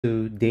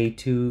To day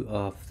 2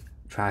 of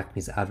Track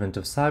Me's Advent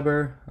of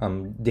Cyber.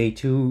 Day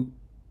 2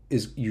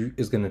 is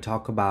going to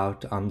talk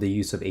about the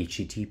use of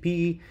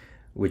HTTP,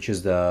 which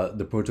is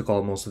the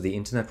protocol most of the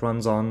internet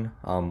runs on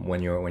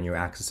when you're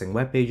accessing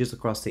web pages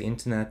across the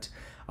internet,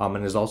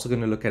 and is also going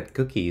to look at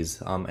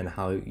cookies and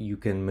how you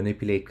can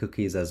manipulate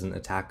cookies as an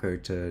attacker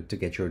to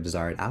get your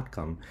desired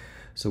outcome.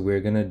 So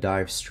we're going to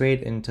dive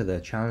straight into the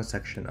challenge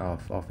section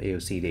of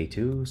AOC Day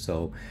 2.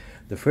 So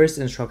the first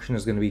instruction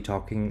is going to be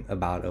talking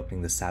about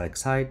opening the static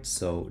site.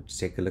 So to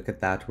take a look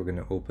at that, we're going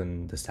to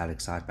open the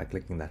static site by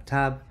clicking that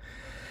tab.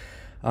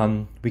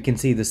 We can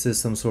see this is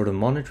some sort of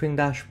monitoring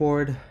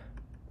dashboard.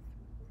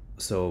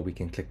 So we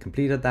can click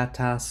complete at that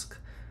task.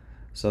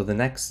 So the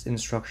next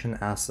instruction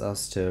asks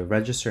us to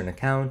register an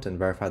account and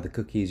verify the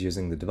cookies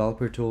using the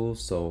developer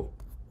tools. So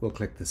we'll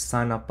click the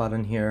sign up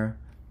button here,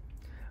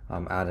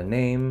 add a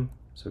name.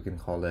 So we can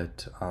call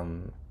it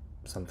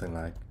something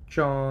like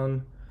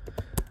John.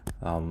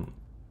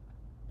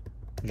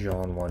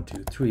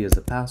 John123 is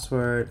the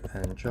password,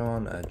 and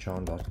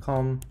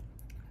john@john.com.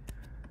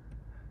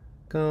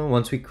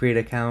 Once we create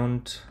an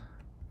account,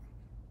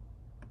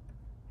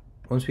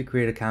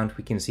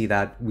 we can see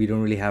that we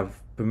don't really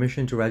have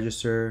permission to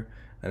register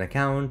an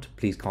account.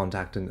 Please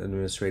contact an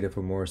administrator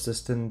for more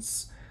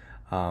assistance.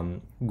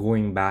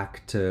 Going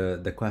back to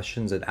the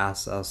questions, it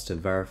asks us to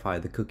verify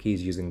the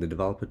cookies using the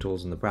developer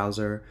tools in the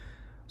browser.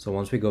 So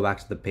once we go back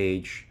to the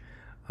page,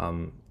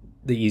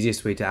 the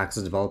easiest way to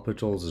access developer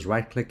tools is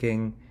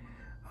right-clicking,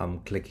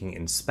 clicking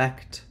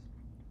inspect,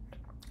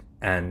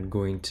 and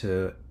going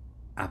to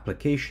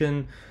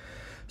application.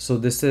 So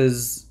this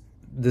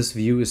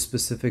view is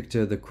specific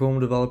to the Chrome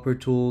developer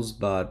tools,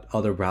 but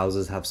other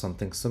browsers have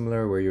something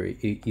similar where you're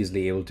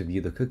easily able to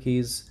view the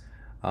cookies.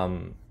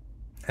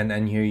 And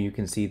then here you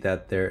can see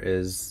that there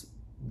is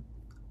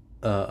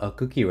a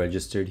cookie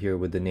registered here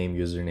with the name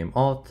username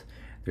auth.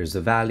 There's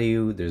a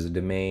value, there's a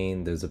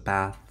domain, there's a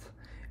path,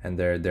 and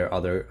there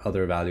are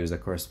other values that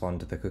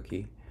correspond to the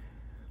cookie.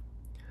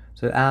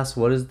 So it asks,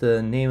 what is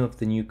the name of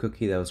the new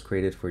cookie that was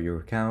created for your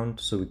account?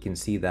 So we can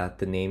see that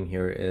the name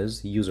here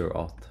is user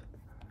auth.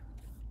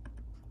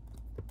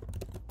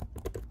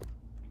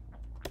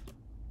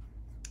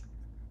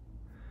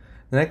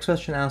 The next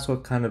question asks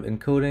what kind of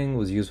encoding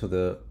was used for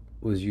the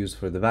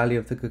value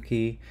of the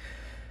cookie.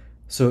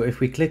 So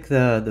if we click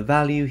the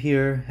value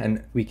here,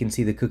 and we can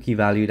see the cookie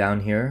value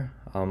down here.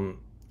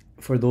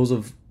 For those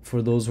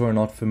who are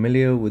not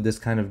familiar with this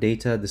kind of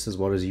data, this is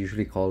what is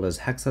usually called as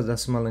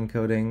hexadecimal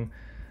encoding.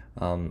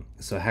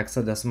 So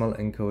hexadecimal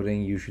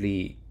encoding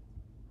usually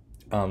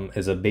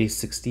is a base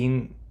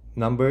 16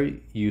 number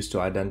used to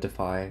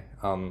identify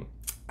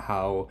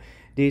how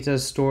data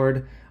is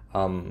stored.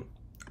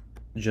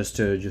 Just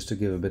to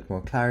give a bit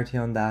more clarity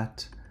on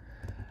that,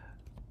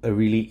 a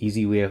really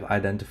easy way of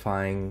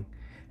identifying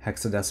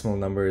hexadecimal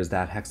numbers is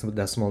that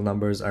hexadecimal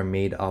numbers are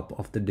made up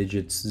of the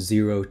digits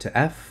 0 to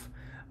F.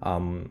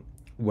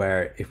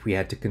 Where if we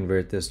had to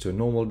convert this to a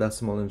normal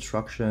decimal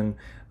instruction,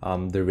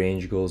 the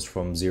range goes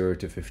from 0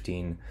 to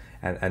 15,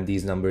 and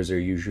these numbers are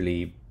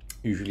usually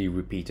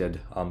repeated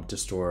to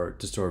store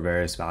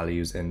various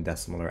values in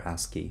decimal or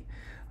ASCII.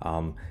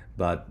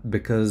 But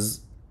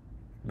because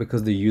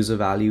the user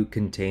value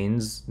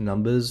contains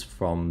numbers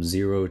from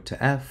 0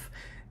 to F,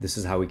 this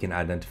is how we can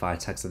identify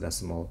its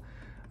hexadecimal.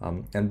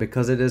 And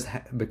because it is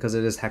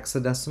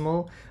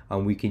hexadecimal,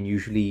 we can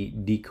usually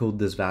decode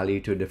this value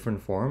to a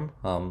different form.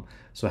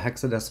 So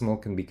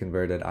hexadecimal can be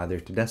converted either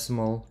to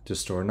decimal to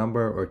store a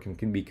number, or it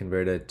can be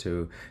converted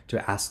to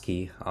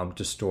ASCII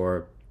to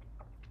store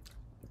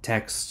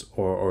text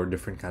or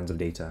different kinds of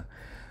data.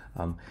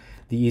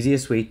 The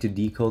easiest way to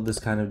decode this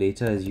kind of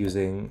data is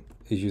using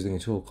a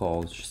tool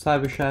called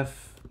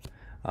CyberChef.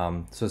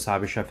 So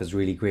CyberChef is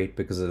really great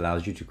because it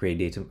allows you to create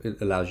data.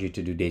 It allows you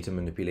to do data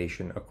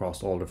manipulation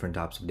across all different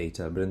types of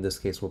data. But in this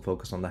case, we'll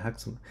focus on the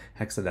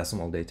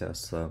hexadecimal data.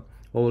 So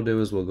what we'll do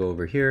is we'll go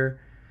over here.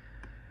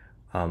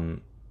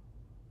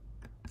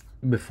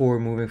 Before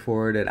moving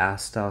forward, it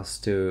asked us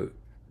to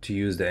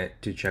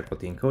check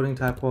what the encoding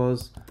type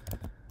was.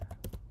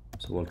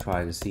 So we'll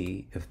try to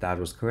see if that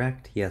was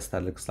correct. Yes,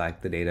 that looks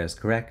like the data is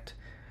correct.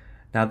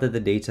 Now that the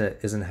data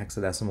isn't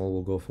hexadecimal,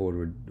 we'll go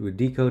forward with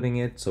decoding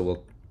it. So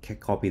we'll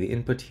copy the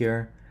input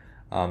here.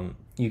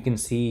 You can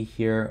see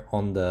here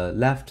on the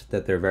left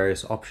that there are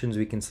various options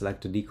we can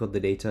select to decode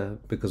the data.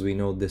 Because we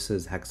know this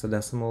is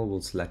hexadecimal,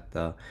 we'll select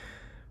the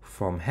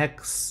from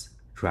hex,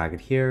 drag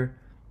it here.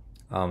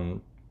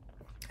 And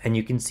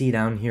you can see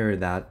down here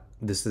that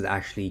this is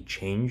actually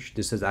changed.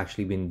 This has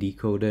actually been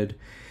decoded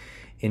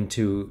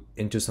into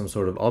some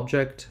sort of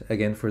object.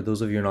 Again, for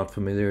those of you who are not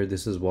familiar,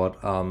 this is what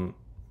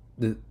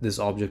this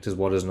object is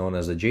what is known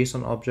as a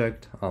JSON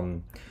object.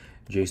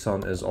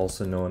 JSON is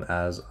also known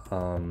as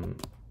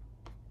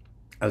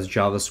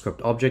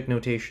JavaScript object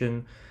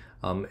notation.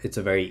 It's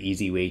a very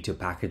easy way to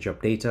package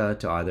up data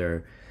to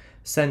either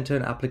send to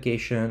an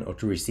application or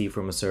to receive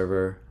from a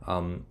server,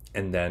 and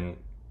then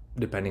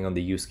depending on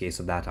the use case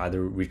of that,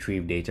 either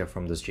retrieve data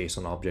from this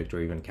JSON object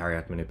or even carry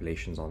out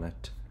manipulations on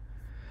it.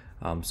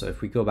 So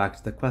if we go back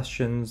to the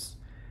questions,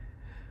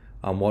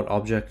 What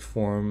object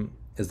form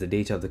is the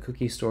data of the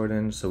cookie stored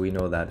in? So we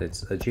know that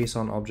it's a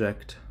JSON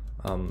object,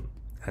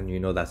 and you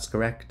know that's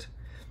correct.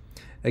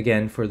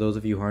 Again, for those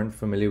of you who aren't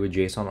familiar with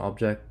JSON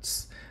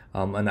objects,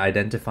 an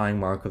identifying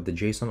mark of the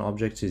JSON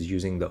object is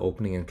using the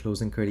opening and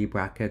closing curly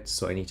brackets.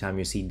 So anytime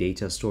you see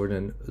data stored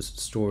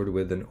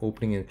with an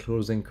opening and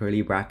closing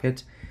curly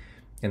bracket,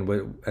 and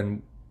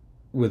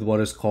with what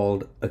is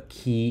called a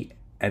key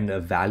and a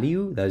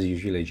value, that is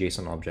usually a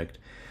JSON object.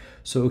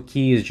 So a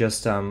key is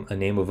just a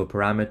name of a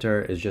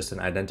parameter, is just an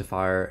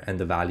identifier, and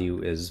the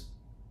value is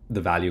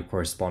the value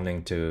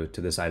corresponding to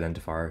this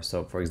identifier.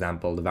 So for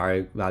example,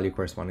 the value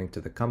corresponding to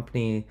the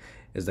company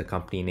is the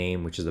company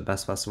name, which is the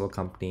Best Festival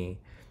company.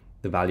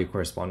 The value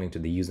corresponding to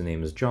the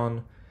username is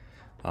John.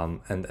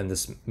 And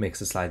this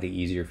makes it slightly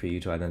easier for you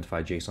to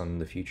identify JSON in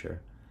the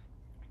future.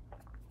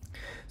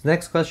 The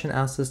next question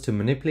asks us to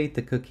manipulate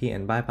the cookie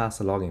and bypass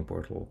the logging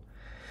portal.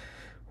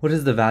 What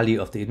is the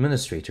value of the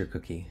administrator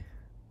cookie?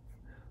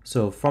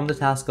 So from the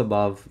task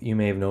above, you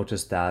may have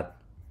noticed that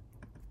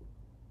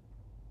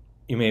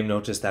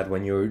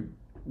when you're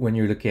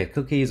looking at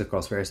cookies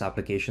across various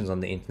applications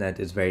on the internet,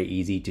 it's very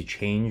easy to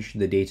change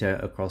the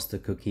data across the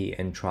cookie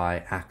and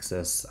try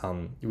access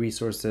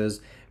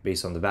resources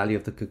based on the value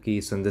of the cookie.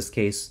 So in this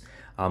case,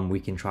 we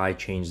can try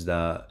change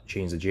the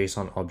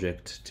JSON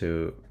object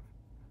to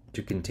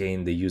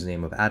contain the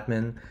username of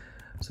admin.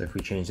 So if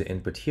we change the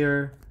input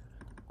here,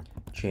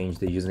 change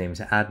the username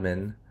to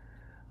admin,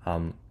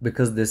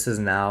 because this is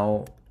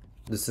now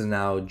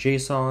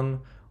JSON,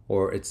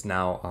 or it's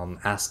now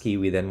ASCII,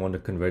 we then want to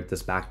convert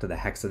this back to the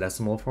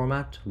hexadecimal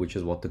format, which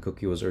is what the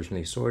cookie was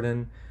originally stored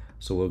in.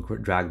 So we'll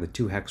drag the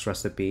 2 hex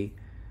recipe.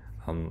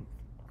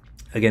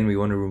 Again, we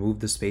want to remove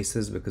the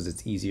spaces because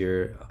it's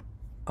easier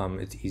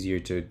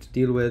to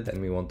deal with,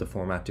 and we want the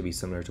format to be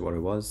similar to what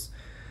it was.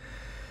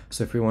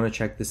 So if we want to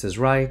check this is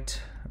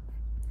right,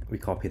 we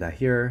copy that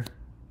here,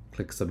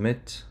 click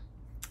submit.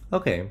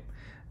 Okay,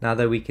 now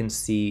that we can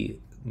see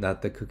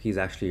that the cookie is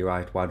actually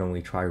right, why don't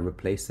we try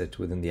replace it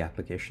within the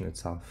application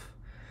itself?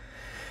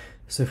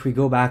 So if we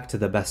go back to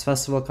the Best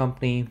Festival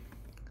company,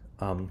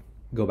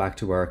 go back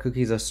to where our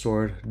cookies are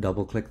stored,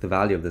 double click the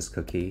value of this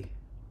cookie,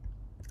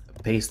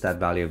 paste that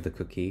value of the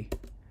cookie.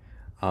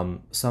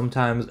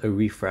 Sometimes a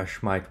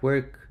refresh might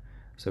work.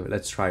 So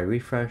let's try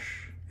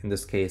refresh. In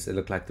this case, it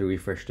looked like the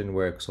refresh didn't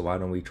work. So why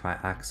don't we try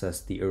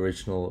access the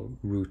original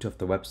root of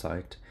the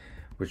website,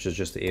 which is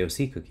just the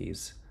AOC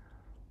cookies.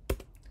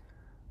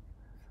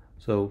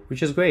 So,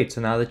 which is great.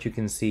 So now that you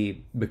can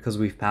see, because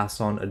we've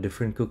passed on a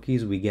different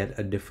cookies, we get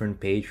a different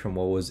page from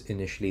what was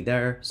initially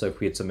there. So if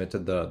we had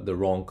submitted the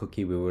wrong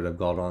cookie, we would have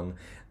got on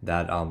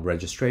that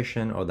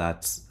registration or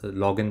that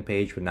login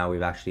page, but now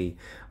we've actually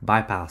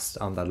bypassed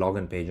that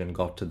login page and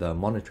got to the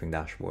monitoring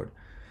dashboard.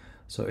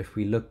 So if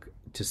we look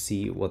to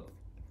see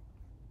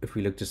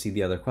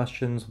the other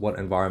questions, what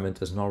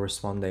environment is not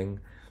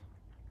responding?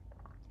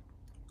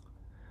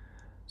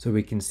 So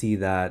we can see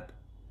that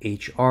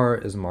HR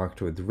is marked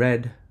with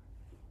red.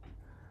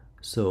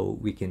 So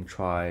we can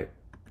try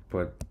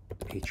put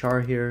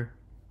HR here.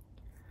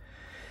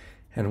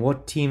 And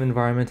what team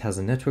environment has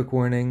a network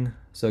warning?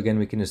 So again,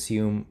 we can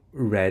assume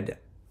red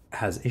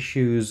has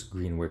issues,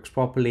 green works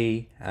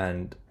properly,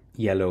 and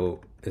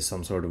yellow is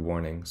some sort of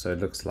warning. So it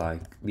looks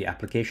like the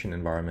application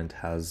environment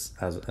has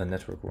a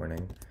network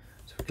warning.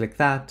 So if we click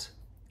that,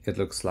 it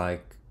looks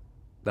like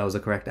that was the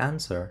correct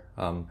answer.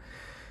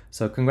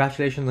 So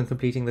congratulations on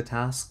completing the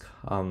task.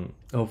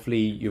 Hopefully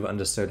you've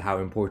understood how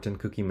important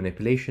cookie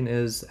manipulation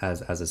is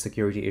as a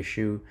security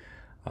issue,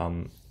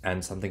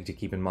 and something to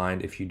keep in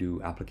mind if you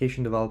do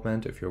application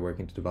development, if you're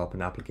working to develop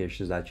an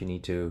application, is that you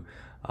need to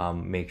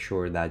make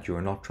sure that you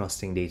are not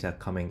trusting data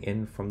coming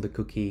in from the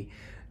cookie,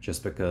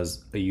 just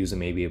because a user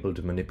may be able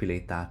to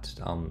manipulate that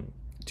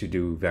to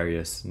do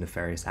various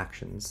nefarious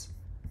actions.